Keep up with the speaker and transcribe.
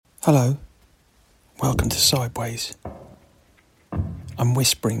Hello, welcome to Sideways. I'm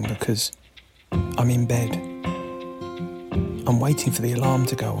whispering because I'm in bed. I'm waiting for the alarm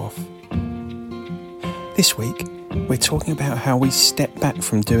to go off. This week, we're talking about how we step back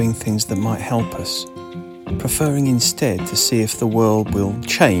from doing things that might help us, preferring instead to see if the world will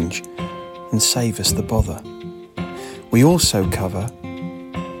change and save us the bother. We also cover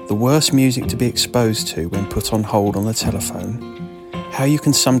the worst music to be exposed to when put on hold on the telephone, how you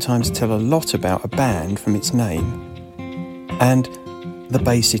can sometimes tell a lot about a band from its name, and the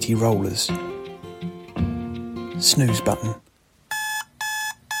Bay City Rollers. Snooze button.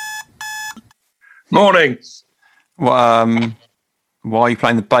 Morning. Why are you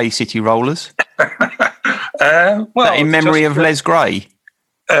playing the Bay City Rollers? In memory of Les Gray?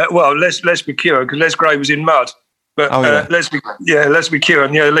 Les McKeown, because Les Gray was in Mud. But Les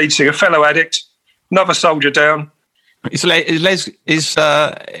McKeown, lead singer, fellow addict, another soldier down. Is Les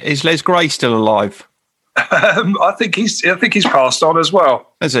Gray still alive? I think he's passed on as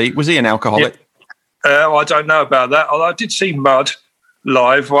well. Is he? Was he an alcoholic? Yeah. I don't know about that. Although I did see Mud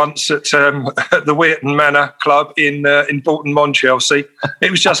live once at the Weirton Manor Club in Bolton, Chelsea.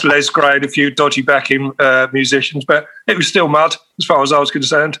 It was just Les Gray and a few dodgy backing musicians, but it was still Mud as far as I was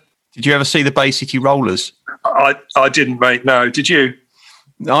concerned. Did you ever see the Bay City Rollers? I didn't, mate. No, did you?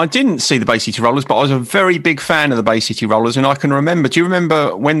 I didn't see the Bay City Rollers, but I was a very big fan of the Bay City Rollers, and I can remember. Do you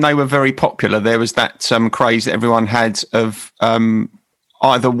remember when they were very popular? There was that craze that everyone had of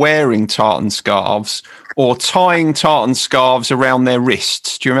either wearing tartan scarves or tying tartan scarves around their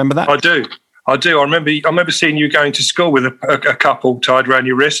wrists. Do you remember that? I do. I remember seeing you going to school with a couple tied around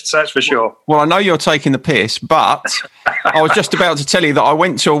your wrists. That's for sure. Well, I know you're taking the piss, but I was just about to tell you that I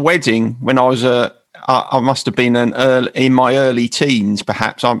went to a wedding when I was I must have been in my early teens,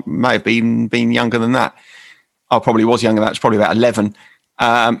 perhaps. I may have been younger than that. I probably was younger than that. It's probably about 11.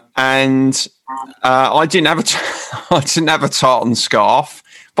 And I didn't have a tartan scarf,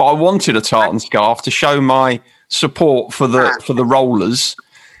 but I wanted a tartan scarf to show my support for the Rollers.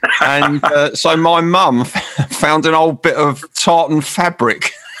 And so my mum found an old bit of tartan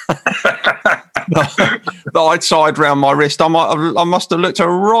fabric that I tied around my wrist. I must have looked a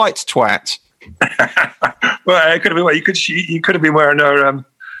right twat. Well, it could have been. You could have been wearing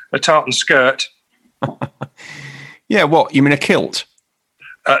a tartan skirt. Yeah, what you mean, a kilt?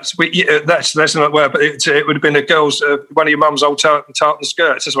 That's not where, but it would have been a girl's one of your mum's old tartan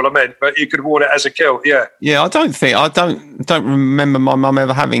skirts. That's what I meant. But you could have worn it as a kilt. Yeah. Yeah, I don't remember my mum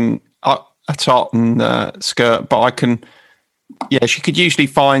ever having a tartan skirt, but I can. Yeah, she could usually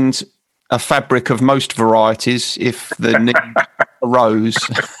find a fabric of most varieties if the need arose.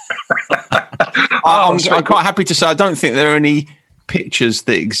 I'm quite happy to say I don't think there are any pictures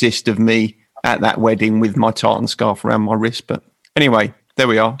that exist of me at that wedding with my tartan scarf around my wrist. But anyway, there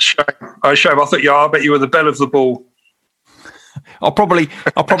we are. Shame. I bet you were the belle of the ball. I probably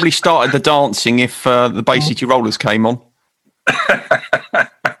started the dancing if the Bay City Rollers came on.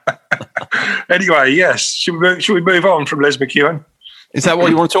 Anyway, yes. Should we move on from Les McKeown? Is that what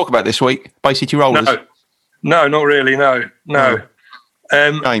you want to talk about this week? Bay City Rollers? No, not really. No. The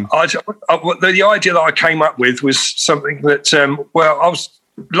idea that I came up with was something that, I was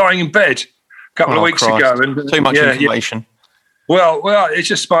lying in bed a couple of weeks ago. And too much information. Yeah. Well, it's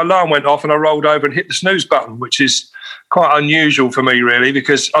just my alarm went off and I rolled over and hit the snooze button, which is quite unusual for me, really,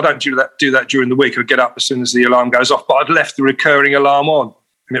 because I don't do that during the week. I get up as soon as the alarm goes off, but I'd left the recurring alarm on,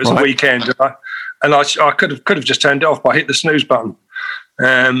 and it was a weekend, and I could have just turned it off, but I hit the snooze button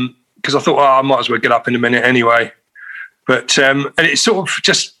because I thought, I might as well get up in a minute anyway. But and it sort of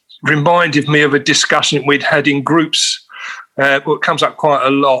just reminded me of a discussion we'd had in groups. It comes up quite a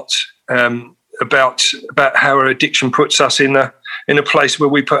lot about how our addiction puts us in a place where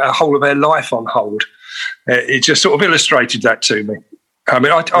we put our whole of our life on hold. It just sort of illustrated that to me. I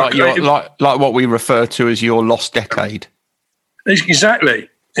mean, like what we refer to as your lost decade. Exactly.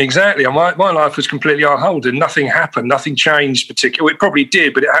 And my life was completely on hold, and nothing happened. Nothing changed particularly. It probably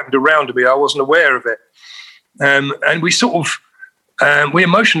did, but it happened around me. I wasn't aware of it. And we sort of we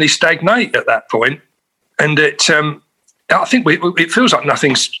emotionally stagnate at that point, and I think it feels like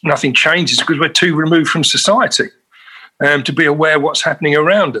nothing changes because we're too removed from society to be aware of what's happening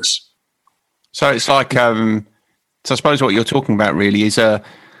around us. So it's like, so I suppose what you're talking about really is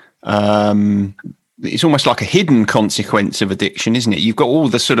it's almost like a hidden consequence of addiction, isn't it? You've got all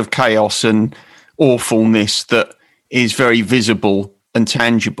the sort of chaos and awfulness that is very visible and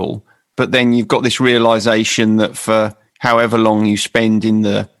tangible, but then you've got this realization that for however long you spend in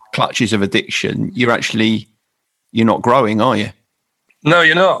the clutches of addiction, you're not growing, are you? No,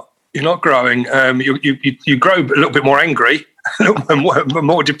 you're not. You're not growing. You grow a little bit more angry and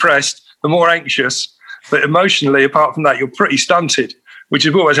more depressed, and more anxious. But emotionally, apart from that, you're pretty stunted, which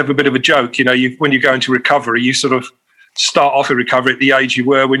is always have a bit of a joke. When you go into recovery, you sort of start off in recovery at the age you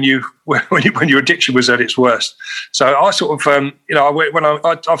were when your addiction was at its worst. So I sort of,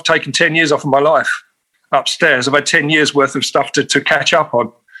 I've taken 10 years off of my life upstairs. I've had 10 years worth of stuff to catch up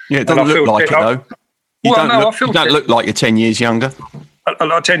on. Yeah, it doesn't look like it, though. You don't look like you're 10 years younger. A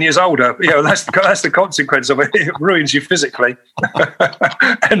lot 10 years older. That's the consequence of it. It ruins you physically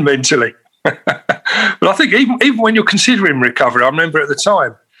and mentally. But I think even when you're considering recovery, I remember at the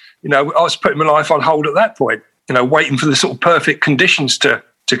time, I was putting my life on hold at that point, waiting for the sort of perfect conditions to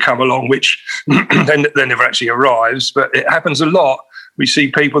come along, which then never actually arrives. But it happens a lot. We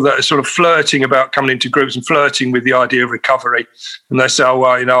see people that are sort of flirting about coming into groups and flirting with the idea of recovery. And they say,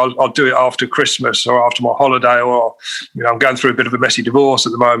 I'll do it after Christmas or after my holiday, or, I'm going through a bit of a messy divorce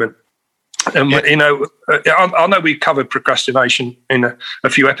at the moment. And, I know we covered procrastination in a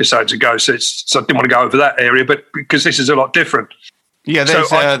few episodes ago, so I didn't want to go over that area, but because this is a lot different. Yeah,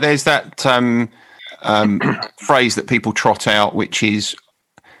 there's that phrase that people trot out, which is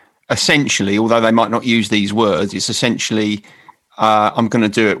essentially, although they might not use these words, it's essentially, I'm going to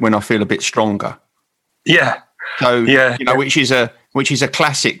do it when I feel a bit stronger. Yeah. So, which is a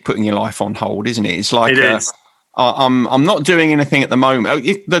classic putting your life on hold, isn't it? It's like, it is. I'm not doing anything at the moment.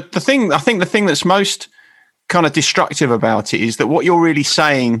 The thing that's most kind of destructive about it is that what you're really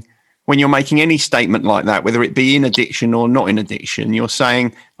saying when you're making any statement like that, whether it be in addiction or not in addiction, you're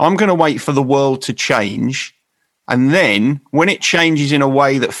saying, I'm going to wait for the world to change. And then when it changes in a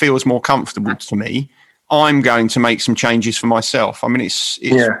way that feels more comfortable to me, I'm going to make some changes for myself. I mean, it's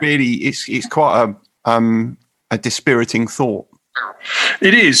really quite a dispiriting thought.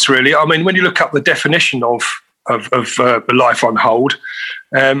 It is really. I mean, when you look up the definition of life on hold,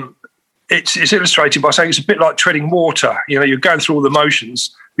 it's illustrated by saying it's a bit like treading water. You're going through all the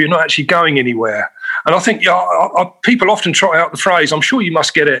motions, but you're not actually going anywhere. And I think people often trot out the phrase, I'm sure you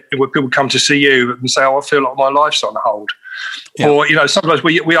must get it when people come to see you and say, I feel like my life's on hold. Yeah. Or, sometimes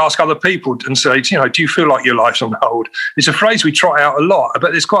we ask other people and say, do you feel like your life's on hold? It's a phrase we trot out a lot,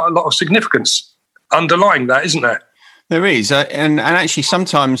 but there's quite a lot of significance underlying that, isn't there? There is. And actually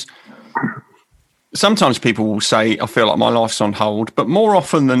sometimes people will say, I feel like my life's on hold, but more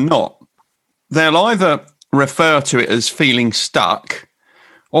often than not, they'll either refer to it as feeling stuck,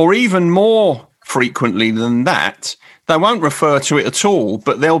 or even more frequently than that, they won't refer to it at all,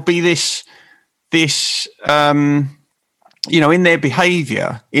 but there'll be this in their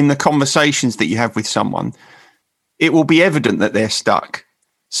behaviour, in the conversations that you have with someone, it will be evident that they're stuck.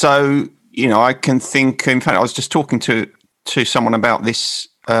 So, I can think, in fact, I was just talking to someone about this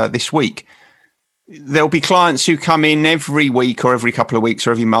this week. There'll be clients who come in every week or every couple of weeks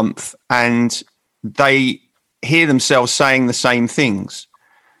or every month, and they hear themselves saying the same things.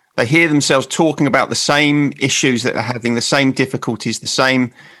 They hear themselves talking about the same issues that they're having, the same difficulties, the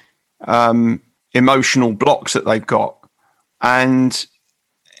same emotional blocks that they've got. And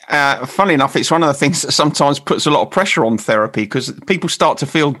funnily enough, it's one of the things that sometimes puts a lot of pressure on therapy, because people start to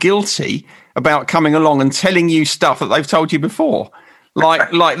feel guilty about coming along and telling you stuff that they've told you before.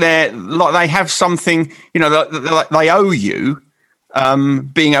 Like they have something, they owe you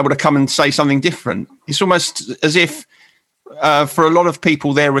being able to come and say something different. It's almost as if for a lot of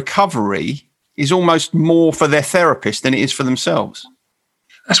people, their recovery is almost more for their therapist than it is for themselves.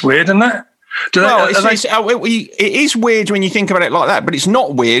 That's weird, isn't it? It is weird when you think about it like that, but it's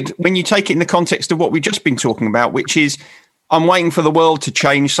not weird when you take it in the context of what we've just been talking about, which is I'm waiting for the world to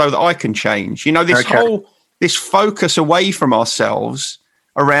change so that I can change. This focus away from ourselves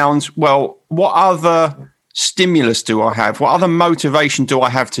around, well, what other stimulus do I have? What other motivation do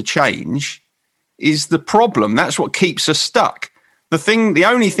I have to change is the problem. That's what keeps us stuck. The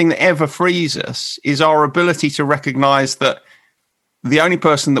only thing that ever frees us is our ability to recognize that the only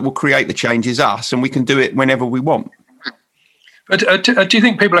person that will create the change is us, and we can do it whenever we want. But do you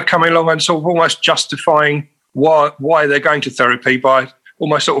think people are coming along and sort of almost justifying why they're going to therapy by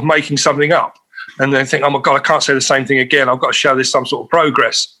almost sort of making something up? And then think, oh my God, I can't say the same thing again. I've got to show this some sort of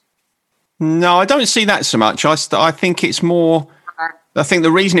progress. No, I don't see that so much. I think it's more, I think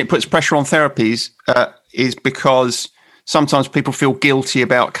the reason it puts pressure on therapies is because sometimes people feel guilty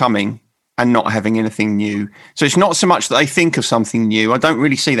about coming and not having anything new. So it's not so much that they think of something new. I don't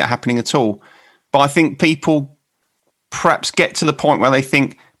really see that happening at all. But I think people perhaps get to the point where they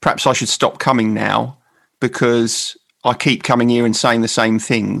think, perhaps I should stop coming now because I keep coming here and saying the same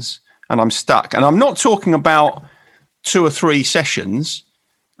things and I'm stuck. And I'm not talking about 2 or 3 sessions.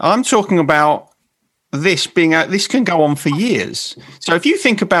 I'm talking about this can go on for years. So if you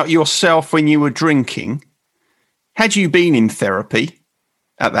think about yourself when you were drinking, had you been in therapy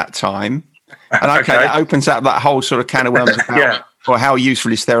at that time, and okay, that opens up that whole sort of can of worms about or how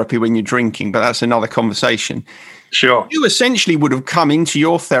useful is therapy when you're drinking, but that's another conversation. Sure. You essentially would have come into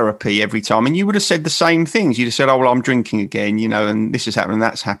your therapy every time and you would have said the same things. You'd have said, oh, well, I'm drinking again, and this has happened and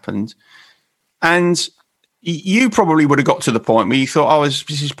that's happened. And you probably would have got to the point where you thought, oh, this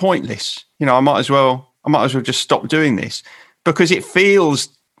is pointless. I might as well just stop doing this, because it feels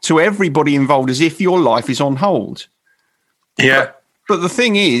to everybody involved as if your life is on hold. Yeah. But the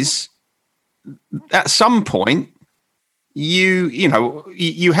thing is, at some point, you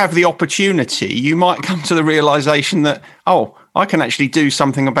have the opportunity. You might come to the realization that, oh, I can actually do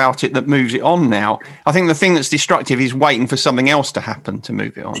something about it that moves it on now. I think the thing that's destructive is waiting for something else to happen to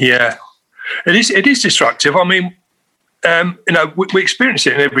move it on. Yeah, it is destructive. I mean, we experience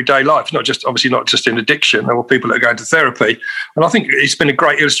it in everyday life, not just in addiction or people that are going to therapy. And I think it's been a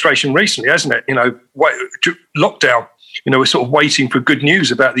great illustration recently, hasn't it? Lockdown, we're sort of waiting for good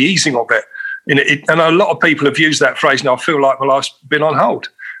news about the easing of it. And a lot of people have used that phrase, and I feel like my life's been on hold.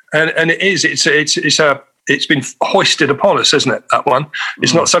 And it is. It's been hoisted upon us, hasn't it? That one.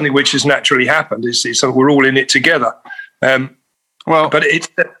 It's not something which has naturally happened. It's something we're all in it together. But it's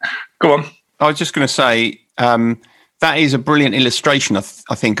go on. I was just going to say that is a brilliant illustration, I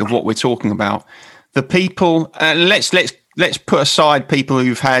think, of what we're talking about. The people. Let's put aside people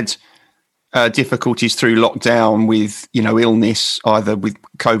who've had difficulties through lockdown with illness, either with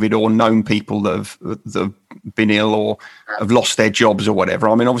COVID or known people that have been ill or have lost their jobs or whatever.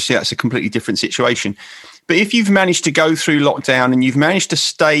 I mean, obviously that's a completely different situation. But if you've managed to go through lockdown and you've managed to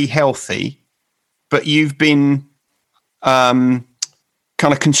stay healthy, but you've been kind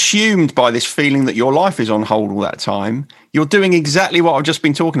of consumed by this feeling that your life is on hold all that time, you're doing exactly what I've just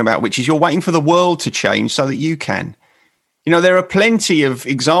been talking about, which is you're waiting for the world to change so that you can. There are plenty of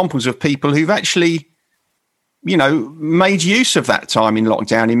examples of people who've actually, made use of that time in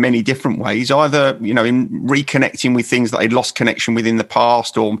lockdown in many different ways, either, in reconnecting with things that they'd lost connection with in the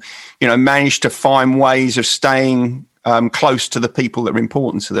past, or, managed to find ways of staying close to the people that are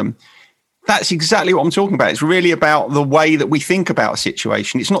important to them. That's exactly what I'm talking about. It's really about the way that we think about a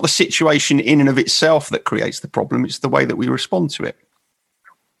situation. It's not the situation in and of itself that creates the problem. It's the way that we respond to it.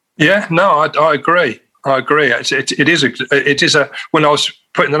 Yeah, no, I agree. It is a. When I was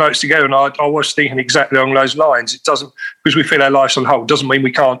putting the notes together, and I was thinking exactly along those lines. It doesn't, because we feel our life's on hold, doesn't mean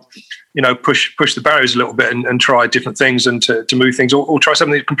we can't, push the barriers a little bit and try different things and to move things, or try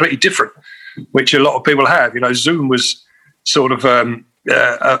something completely different, which a lot of people have. Zoom was sort of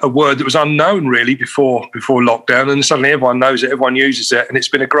a word that was unknown really before lockdown, and suddenly everyone knows it, everyone uses it, and it's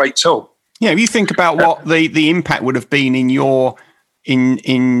been a great tool. Yeah, if you think about what the impact would have been in your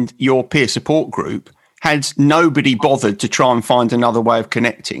peer support group. Had nobody bothered to try and find another way of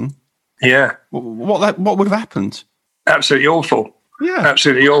connecting, what would have happened? Absolutely awful. Yeah,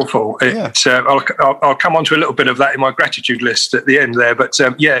 absolutely awful. I'll come on to a little bit of that in my gratitude list at the end there, but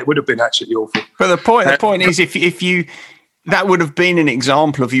it would have been absolutely awful. But the point is, if you, that would have been an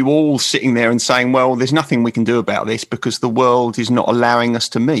example of you all sitting there and saying, well, there's nothing we can do about this because the world is not allowing us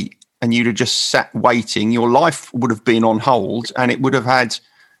to meet, and you'd have just sat waiting. Your life would have been on hold, and it would have had,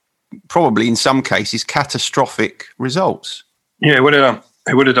 probably in some cases, catastrophic results. Yeah, it would have done.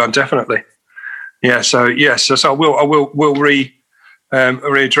 It would have done, definitely. Yeah. So yes. So I will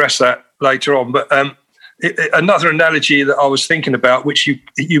readdress that later on. But another analogy that I was thinking about, which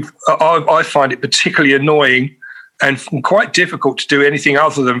I find it particularly annoying and quite difficult to do anything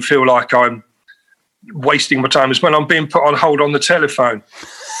other than feel like I'm wasting my time, is when I'm being put on hold on the telephone.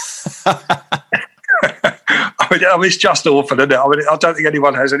 I mean, it's just awful, isn't it? I mean, I don't think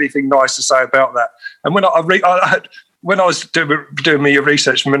anyone has anything nice to say about that. And when I was doing my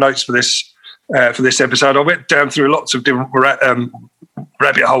research for my notes for this episode, I went down through lots of different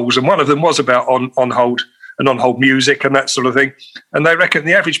rabbit holes, and one of them was about on hold and on hold music and that sort of thing. And they reckon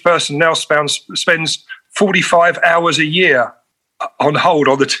the average person now spends 45 hours a year on hold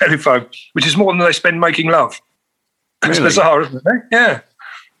on the telephone, which is more than they spend making love. It's bizarre, isn't it? Yeah.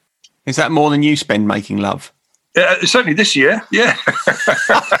 Is that more than you spend making love? Certainly this year, yeah.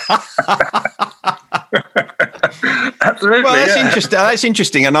 Absolutely. Well, that's interesting. That's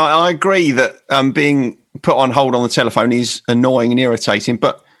interesting, and I agree that being put on hold on the telephone is annoying and irritating.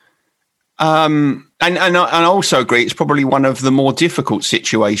 But and I also agree it's probably one of the more difficult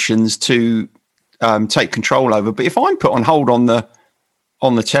situations to take control over. But if I'm put on hold on the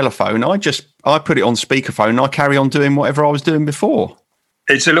telephone, I put it on speakerphone and I carry on doing whatever I was doing before.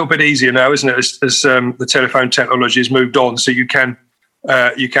 It's a little bit easier now, isn't it? As the telephone technology has moved on, so you can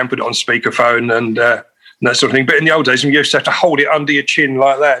put it on speakerphone, and and that sort of thing. But in the old days, you used to have to hold it under your chin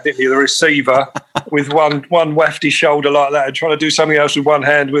like that, didn't you? The receiver with one wafty shoulder like that, and trying to do something else with one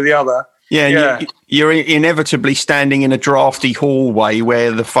hand with the other. Yeah. You're inevitably standing in a drafty hallway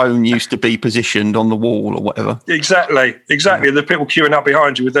where the phone used to be positioned on the wall or whatever. Exactly. And the people queuing up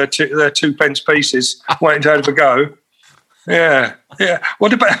behind you with their 2 pence pieces, waiting to have a go. Yeah.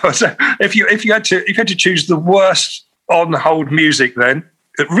 What about if you had to choose the worst on hold music then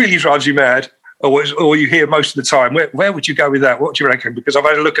that really drives you mad, or you hear most of the time? Where would you go with that? What do you reckon? Because I've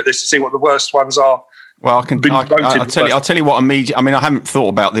had a look at this to see what the worst ones are. Well, I'll tell you what immediately. I mean, I haven't thought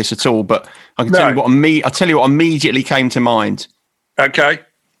about this at all, but I can tell you what immediately came to mind. Okay.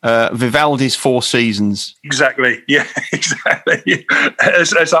 Vivaldi's Four Seasons. Exactly. Yeah. Exactly.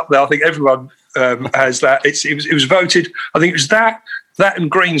 It's up there. I think everyone has that. It was voted. I think it was that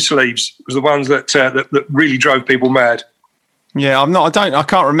and Greensleeves was the ones that really drove people mad. Yeah, I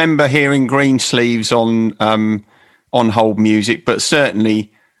can't remember hearing Greensleeves on hold music, but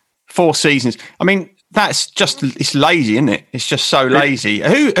certainly Four Seasons. I mean, it's lazy, isn't it? It's just so lazy.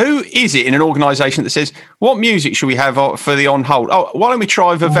 Who is it in an organisation that says, what music should we have for the on hold? Oh, why don't we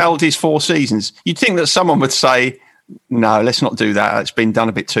try Vivaldi's Four Seasons? You'd think that someone would say, no, let's not do that. It's been done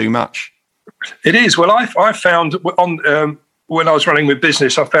a bit too much. It is. Well, I found when I was running with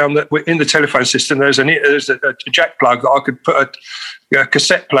business, I found that in the telephone system, there's a jack plug that I could put a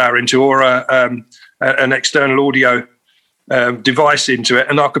cassette player into, or an external audio device into it,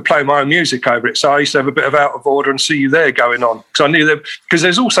 and I could play my own music over it. So I used to have a bit of Out of Order and See You There going on, because I knew that, because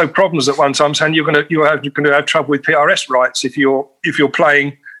there's also problems at one time saying you're going to have trouble with PRS rights if you're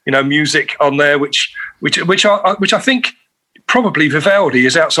playing music on there, which I think probably Vivaldi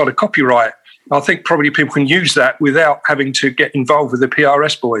is outside of copyright. I think probably people can use that without having to get involved with the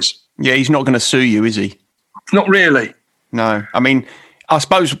PRS boys. Yeah, he's not going to sue you, is he? Not really. No. I mean, I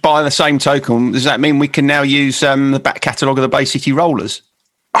suppose by the same token, does that mean we can now use the back catalogue of the Bay City Rollers?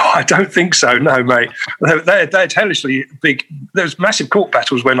 Oh, I don't think so, no, mate. They're hellishly big. There's massive court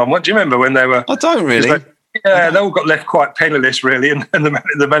battles went on. What do you remember when they were? I don't really. They all got left quite penniless, really, and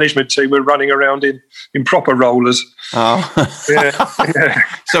the management team were running around in proper rollers. Oh, yeah.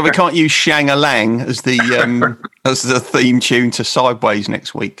 So we can't use Shang-a-Lang as the theme tune to Sideways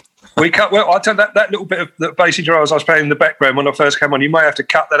next week. We cut. Well, I'll tell you that little bit of the basic drums I was playing in the background when I first came on. You may have to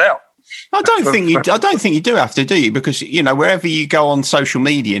cut that out. I don't think you do have to, do you? Because wherever you go on social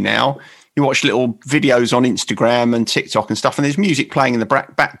media now, you watch little videos on Instagram and TikTok and stuff, and there's music playing in the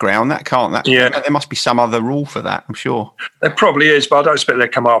background. There must be some other rule for that, I'm sure. There probably is, but I don't expect they'll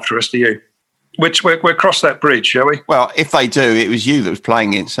come after us, do you? We'll cross that bridge, shall we? Well, if they do, it was you that was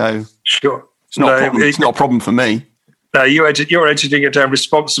playing it, so sure. It's not a problem for me. No, you're editing it down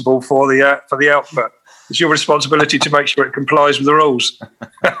responsible for the output. It's your responsibility to make sure it complies with the rules.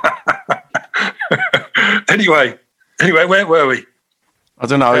 Anyway, where were we? I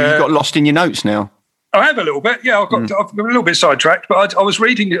don't know. You got lost in your notes now. I have a little bit. Yeah, I've got a little bit sidetracked. But I was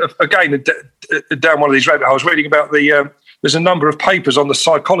reading again down one of these rabbit holes, reading about there's a number of papers on the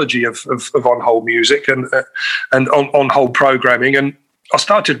psychology of on-hold music and on-hold programming. And I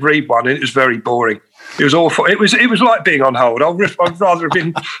started to read one, and it was very boring. It was awful. It was like being on hold. I'd rather have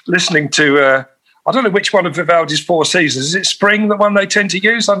been listening to. I don't know which one of Vivaldi's Four Seasons. Is it Spring, the one they tend to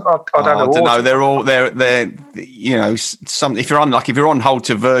use? I don't know. I don't know. They're if you're on hold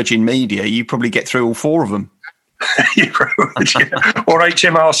to Virgin Media, you probably get through all four of them. You would, yeah. Or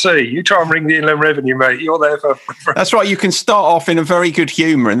HMRC. You try and ring the Inland Revenue, mate. You're there for. That's right. You can start off in a very good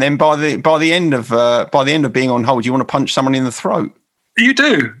humour, and then by the end of being on hold, you want to punch someone in the throat. You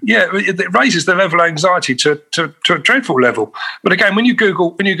do, yeah. It raises the level of anxiety to a dreadful level. But again, when you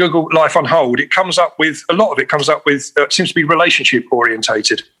Google life on hold, it comes up with a lot of it comes up with seems to be relationship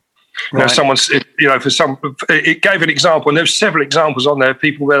orientated. Right. It gave an example, and there's several examples on there.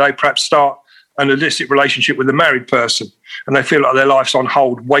 People where they perhaps start an illicit relationship with a married person, and they feel like their life's on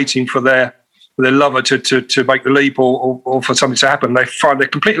hold, waiting for their lover to make the leap or for something to happen. They find their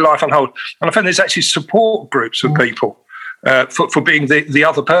complete life on hold, and I find there's actually support groups for people. For being the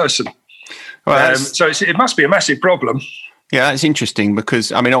other person. Well, so it must be a massive problem. Yeah, that's interesting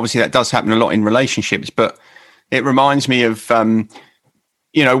because, I mean, obviously that does happen a lot in relationships, but it reminds me of,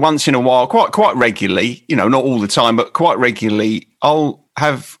 once in a while, quite regularly, not all the time, but quite regularly, I'll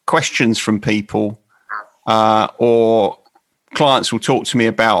have questions from people or clients will talk to me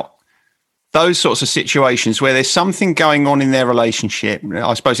about those sorts of situations where there's something going on in their relationship.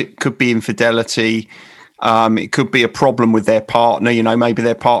 I suppose it could be infidelity. It could be a problem with their partner, maybe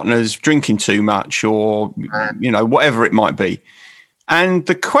their partner's drinking too much or, whatever it might be. And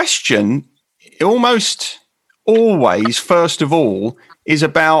the question almost always, first of all, is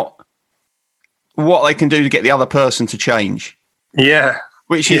about, what they can do to get the other person to change. Yeah.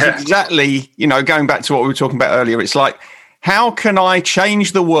 Which is exactly, going back to what we were talking about earlier. It's like, how can I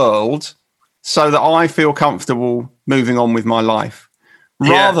change the world so that I feel comfortable moving on with my life?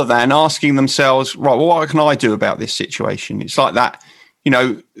 Rather than asking themselves, right, well, what can I do about this situation? It's like that,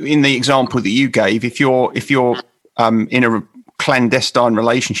 in the example that you gave, if you're in a clandestine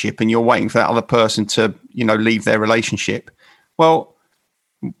relationship and you're waiting for that other person to, leave their relationship, well,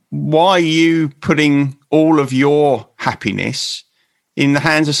 why are you putting all of your happiness in the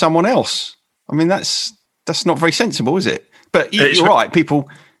hands of someone else? I mean, that's not very sensible, is it? But you're right. People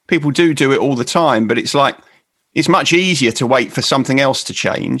do it all the time, but it's like, it's much easier to wait for something else to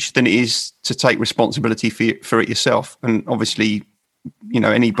change than it is to take responsibility for it yourself. And obviously,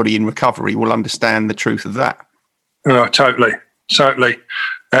 anybody in recovery will understand the truth of that. Oh, totally.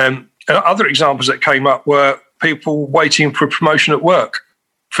 Other examples that came up were people waiting for a promotion at work,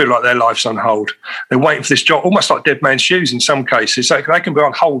 feel like their life's on hold. They're waiting for this job, almost like dead man's shoes in some cases. They can be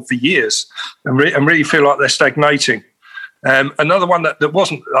on hold for years and really feel like they're stagnating. Another one that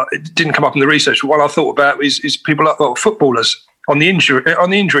wasn't, it didn't come up in the research, but one I thought about is people like footballers on the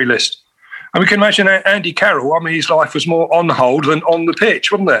injury list. And we can imagine Andy Carroll. I mean, his life was more on hold than on the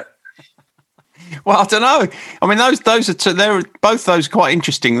pitch, wasn't it? Well, I don't know. I mean, those are they're both those quite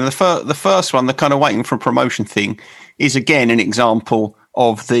interesting. The first one, the kind of waiting for a promotion thing, is again an example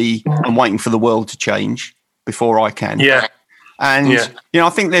of I'm waiting for the world to change before I can. Yeah, and I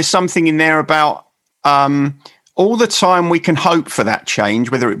think there's something in there about all the time we can hope for that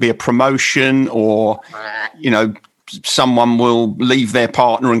change, whether it be a promotion or someone will leave their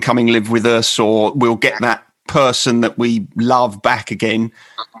partner and come and live with us, or we'll get that person that we love back again.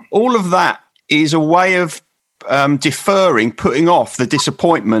 All of that is a way of deferring, putting off the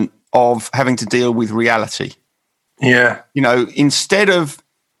disappointment of having to deal with reality. Yeah. Instead of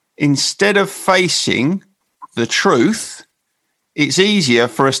facing the truth, it's easier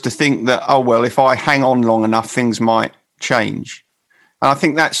for us to think that, oh, well, if I hang on long enough, things might change. And I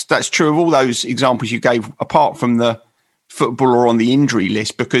think that's true of all those examples you gave, apart from the footballer on the injury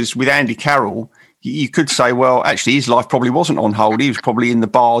list, because with Andy Carroll, you could say, well, actually, his life probably wasn't on hold. He was probably in the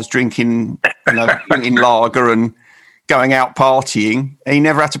bars drinking lager and going out partying. He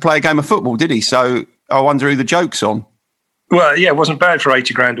never had to play a game of football, did he? So I wonder who the joke's on. Well, yeah, it wasn't bad for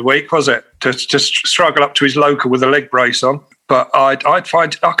 80 grand a week, was it? To just struggle up to his local with a leg brace on. But I'll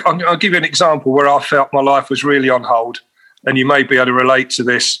give you an example where I felt my life was really on hold, and you may be able to relate to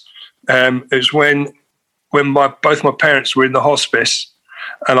this. It was when both my parents were in the hospice,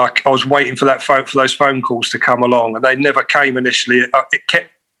 and I was waiting for those phone calls to come along, and they never came initially.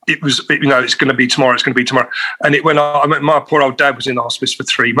 It was it's going to be tomorrow. It's going to be tomorrow, and it went. My poor old dad was in the hospice for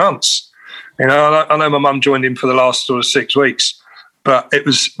 3 months. I know my mum joined in for the last sort of 6 weeks, but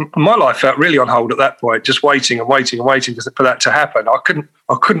my life felt really on hold at that point, just waiting and waiting and waiting for that to happen. I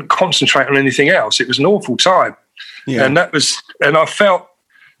couldn't concentrate on anything else. It was an awful time, and I felt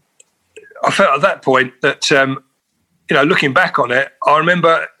at that point that looking back on it, I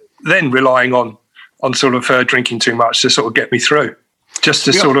remember then relying on sort of drinking too much to sort of get me through, just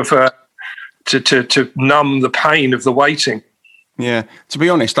to sort of to numb the pain of the waiting. Yeah, to be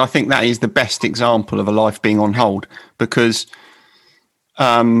honest, I think that is the best example of a life being on hold, because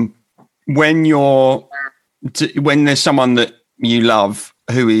when there's someone that you love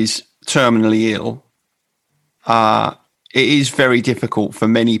who is terminally ill, it is very difficult for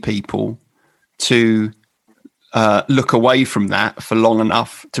many people to look away from that for long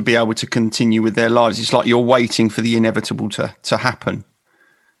enough to be able to continue with their lives. It's like you're waiting for the inevitable to happen.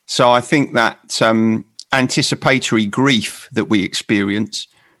 So I think that anticipatory grief that we experience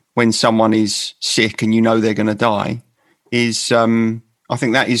when someone is sick and they're going to die is, I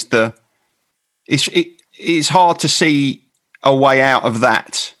think that is it's hard to see a way out of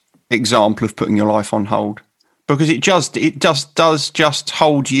that example of putting your life on hold, because it does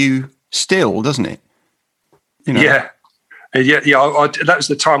hold you still, doesn't it? Yeah. That was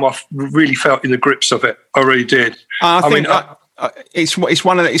the time I really felt in the grips of it. I really did.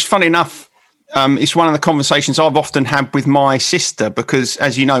 It's funny enough. It's one of the conversations I've often had with my sister, because,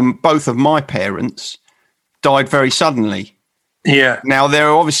 as you know, both of my parents died very suddenly. Yeah. Now, there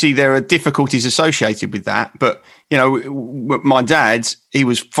are difficulties associated with that, but my dad, he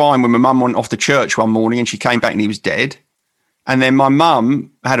was fine when my mum went off to church one morning and she came back and he was dead. And then my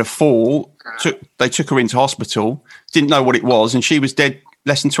mum had a fall. They took her into hospital, didn't know what it was, and she was dead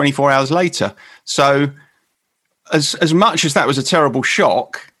less than 24 hours later. So as much as that was a terrible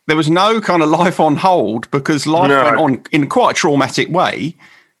shock, there was no kind of life on hold, because life went on in quite a traumatic way,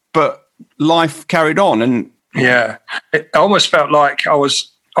 but life carried on. And yeah, it almost felt like I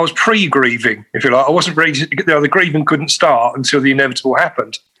was pre-grieving, if you like. I wasn't ready. The grieving couldn't start until the inevitable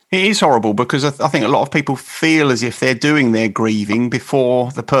happened. It is horrible because I think a lot of people feel as if they're doing their grieving before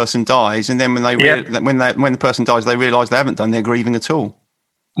the person dies, and then when the person dies, they realise they haven't done their grieving at all.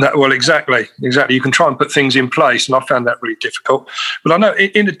 Well, exactly. You can try and put things in place, and I found that really difficult. But I know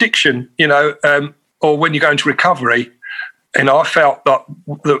in addiction, or when you go into recovery, I felt that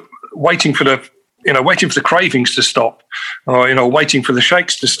waiting for the cravings to stop, or waiting for the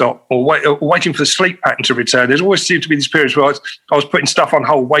shakes to stop, or waiting for the sleep pattern to return. There's always seemed to be these periods where I was putting stuff on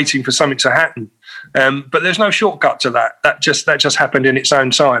hold, waiting for something to happen. But there's no shortcut to that. That just happened in its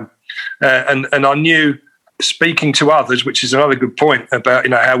own time. And I knew, speaking to others, which is another good point about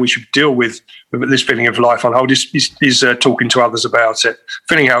how we should deal with this feeling of life on hold, is talking to others about it,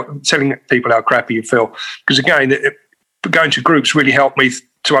 telling people how crappy you feel. Because again, going to groups really helped me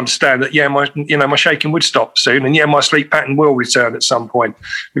to understand that my shaking would stop soon, and my sleep pattern will return at some point.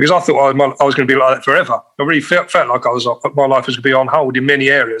 Because I thought I was going to be like that forever. I really felt like my life was going to be on hold in many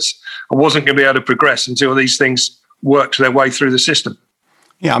areas. I wasn't going to be able to progress until these things worked their way through the system.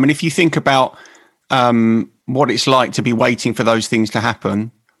 Yeah, I mean, if you think about what it's like to be waiting for those things to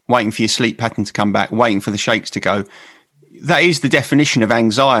happen, waiting for your sleep pattern to come back, waiting for the shakes to go, that is the definition of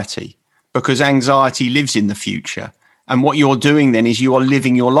anxiety, because anxiety lives in the future. And what you're doing then is you are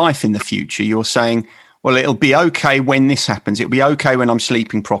living your life in the future. You're saying, well, it'll be okay when this happens. It'll be okay when I'm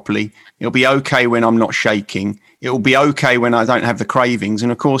sleeping properly. It'll be okay when I'm not shaking. It'll be okay when I don't have the cravings.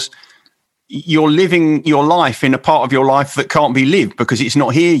 And of course, you're living your life in a part of your life that can't be lived because it's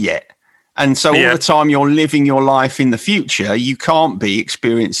not here yet. And so all the time you're living your life in the future, you can't be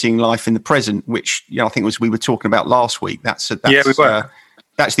experiencing life in the present, which I think we were talking about last week. That's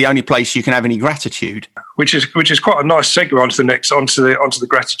the only place you can have any gratitude. Which is quite a nice segue onto the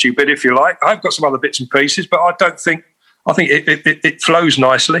gratitude bit, if you like. I've got some other bits and pieces, but I think it flows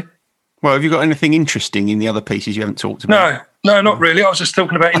nicely. Well, have you got anything interesting in the other pieces you haven't talked about? No, not really. I was just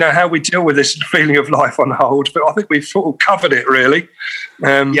talking about how we deal with this feeling of life on hold, but I think we've sort of covered it really.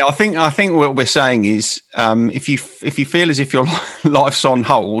 I think what we're saying is if you feel as if your life's on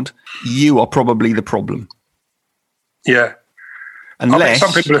hold, you are probably the problem. Yeah.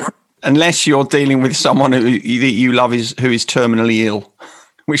 Unless you're dealing with someone that you love who is terminally ill, in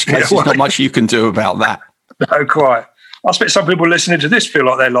which case there's not much you can do about that. No, quite. I expect some people listening to this feel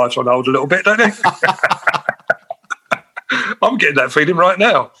like their life's on hold a little bit, don't they? I'm getting that feeling right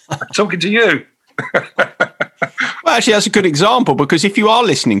now, talking to you. Well, actually, that's a good example, because if you are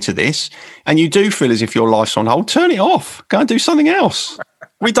listening to this and you do feel as if your life's on hold, turn it off. Go and do something else.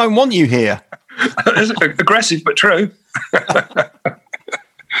 We don't want you here. Aggressive, but true.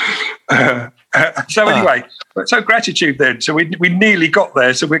 So anyway, so gratitude then. So we nearly got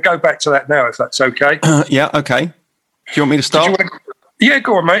there. So we'll go back to that now, if that's okay. Yeah, okay. Do you want me to start? Yeah,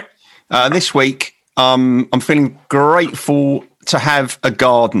 go on, mate. This week, I'm feeling grateful to have a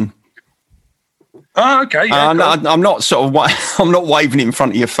garden. Oh, okay. Yeah, I'm not I'm not waving it in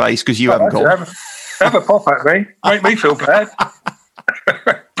front of your face because you haven't got. Have a pop at me. Make me feel bad.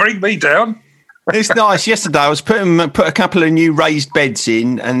 Bring me down. It's nice. Yesterday, I was put a couple of new raised beds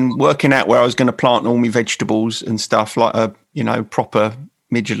in and working out where I was going to plant all my vegetables and stuff, like a proper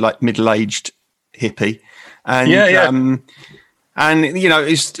middle-aged hippie. And and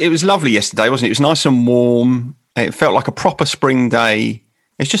it was lovely yesterday, wasn't it? It was nice and warm. It felt like a proper spring day.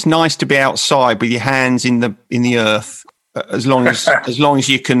 It's just nice to be outside with your hands in the earth, as long as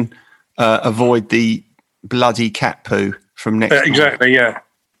you can avoid the bloody cat poo from next door. Exactly. Yeah.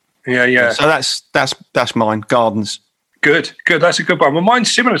 So that's mine. Gardens. Good. That's a good one. Well,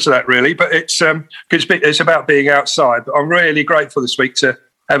 mine's similar to that, really, but it's about being outside. But I'm really grateful this week to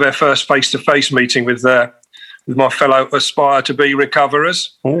have our first face-to-face meeting with my fellow Aspire to Be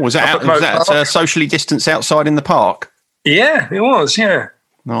recoverers. Oh, was that socially distanced outside in the park? Yeah, it was. Yeah.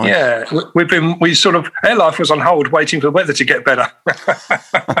 Nice. Yeah, our life was on hold waiting for the weather to get better.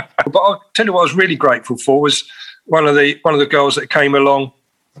 But I'll tell you what I was really grateful for was one of the girls that came along,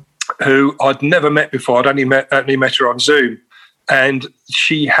 who I'd never met before. I'd only met her on Zoom, and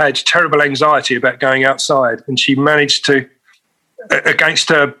she had terrible anxiety about going outside, and she managed to, against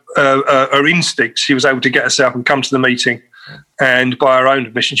her instincts, she was able to get herself and come to the meeting, and by her own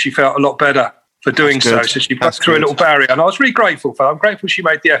admission, she felt a lot better for doing so. So she broke through a little barrier, and I was really grateful for her. I'm grateful she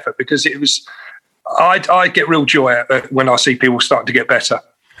made the effort, because it was. I get real joy when I see people starting to get better,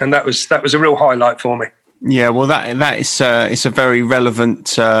 and that was a real highlight for me. Yeah, well, that is it's a very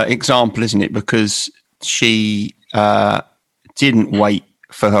relevant example, isn't it? Because she didn't wait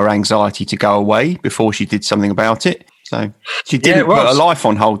for her anxiety to go away before she did something about it. So she didn't put her life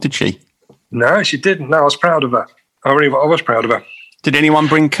on hold, did she? No, she didn't. No, I was proud of her. I was proud of her. Did anyone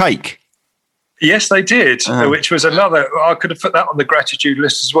bring cake? Yes, they did, which was another. I could have put that on the gratitude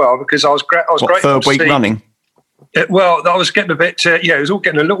list as well because I was grateful. Third week running? Well, I was getting a bit, it was all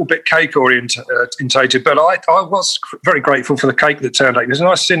getting a little bit cake orientated, but I was very grateful for the cake that turned out. It was a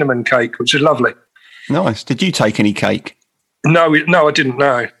nice cinnamon cake, which is lovely. Nice. Did you take any cake? No, I didn't.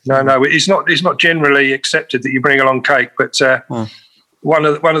 No. It's not generally accepted that you bring along cake, but one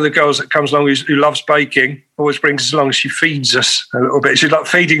of the girls that comes along who loves baking always brings us along. She feeds us a little bit. She's like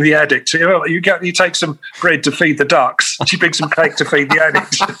feeding the addict. You take some bread to feed the ducks. She brings some cake to feed the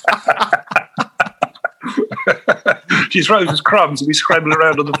addict. She throws us crumbs and we scramble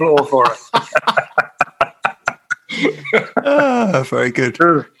around on the floor for her. Very good.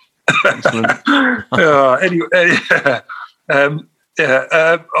 Excellent.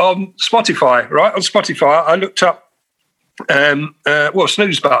 On Spotify, right? On Spotify, I looked up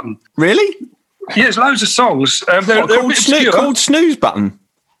Snooze Button. Really? Yeah, there's loads of songs. They're called Snooze Button.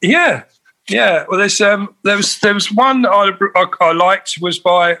 Yeah. Well, there was one I liked was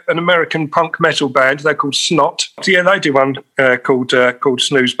by an American punk metal band. They're called Snot. Yeah, they do one called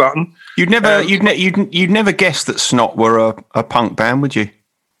Snooze Button. You'd never guess that Snot were a punk band, would you?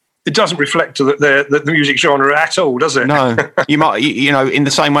 It doesn't reflect the music genre at all, does it? No. You might, in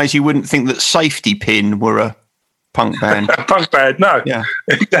the same ways you wouldn't think that Safety Pin were a punk band. Punk band, no. Yeah.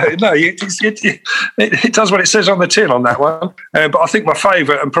 No, it does what it says on the tin on that one. But I think my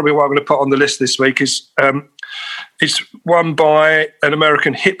favourite, and probably what I'm going to put on the list this week, is it's one by an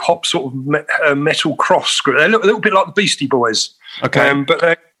American hip-hop sort of metal cross group. They're a little bit like the Beastie Boys. Okay.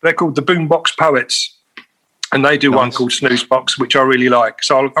 But they're called the Boombox Poets. And they do one called Snooze Box, which I really like.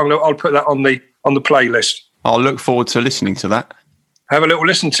 So I'll put that on the playlist. I'll look forward to listening to that. Have a little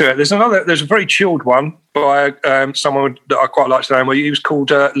listen to it. There's a very chilled one by someone that I quite like today. He was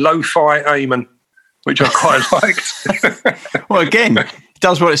called Lo-Fi Eamon, which I quite liked. Well, again, it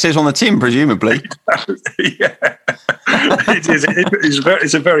does what it says on the tin, presumably. Yeah, it is.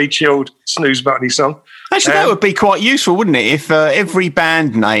 It's a very chilled snooze buttony song. Actually, that would be quite useful, wouldn't it? If every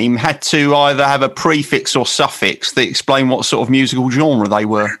band name had to either have a prefix or suffix that explain what sort of musical genre they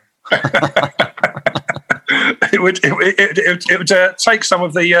were. It would take some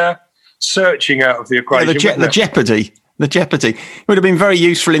of the searching out of the equation. Yeah, the jeopardy. It would have been very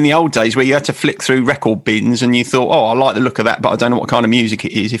useful in the old days where you had to flick through record bins and you thought, I like the look of that, but I don't know what kind of music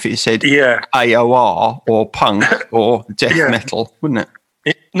it is. If it said AOR or punk or death metal, wouldn't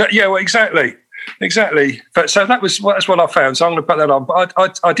it? Well, exactly. But so that's what I found. So I'm going to put that on. But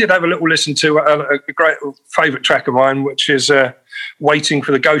I did have a little listen to a great favourite track of mine, which is "Waiting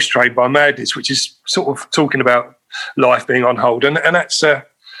for the Ghost Train" by Madness, which is sort of talking about life being on hold, and that's still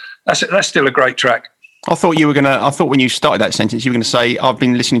a great track. I thought when you started that sentence, you were going to say, "I've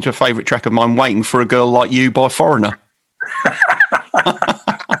been listening to a favourite track of mine, Waiting for a Girl Like You" by Foreigner.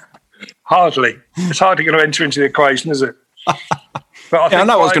 Hardly. It's hardly going to enter into the equation, is it? But I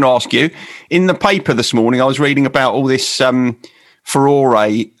know I was going to ask you. In the paper this morning, I was reading about all this furore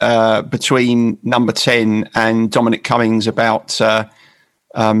between Number 10 and Dominic Cummings about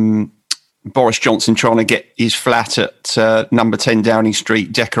Boris Johnson trying to get his flat at Number 10 Downing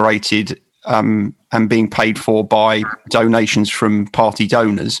Street decorated and being paid for by donations from party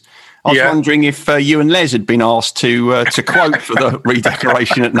donors. I was wondering if you and Les had been asked to quote for the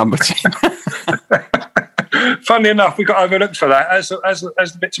redecoration at Number 10. Funnily enough, we got overlooked for that, as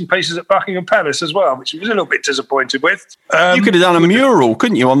the bits and pieces at Buckingham Palace as well, which I was a little bit disappointed with. You could have done a mural,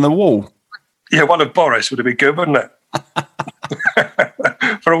 couldn't you, on the wall? Yeah, one of Boris would have been good, wouldn't it?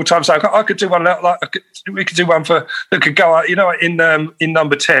 For all time's sake, I could do one we could do one that could go out. In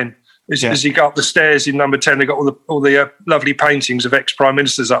Number 10, as you go up the stairs in Number 10, they got all the lovely paintings of ex-prime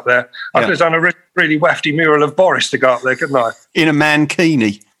ministers up there. I could have done a really wafty mural of Boris to go up there, couldn't I? In a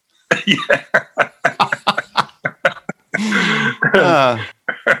mankini. Yeah.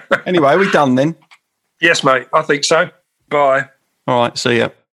 Anyway, are we done then? Yes, mate. I think so. Bye. All right, see ya.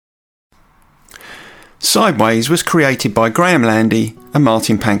 Sideways was created by Graham Landy and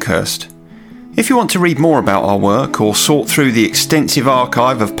Martin Pankhurst. If you want to read more about our work or sort through the extensive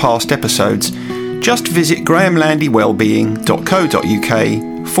archive of past episodes, just visit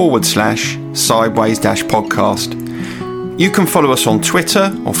grahamlandy-wellbeing.co.uk/sideways-podcast. You can follow us on Twitter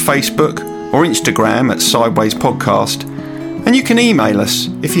or Facebook or Instagram at Sideways Podcast, and you can email us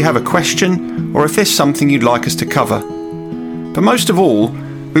if you have a question or if there's something you'd like us to cover. But most of all,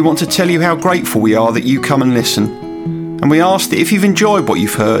 we want to tell you how grateful we are that you come and listen, and we ask that if you've enjoyed what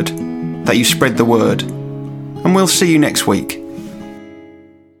you've heard, that you spread the word. And we'll see you next week.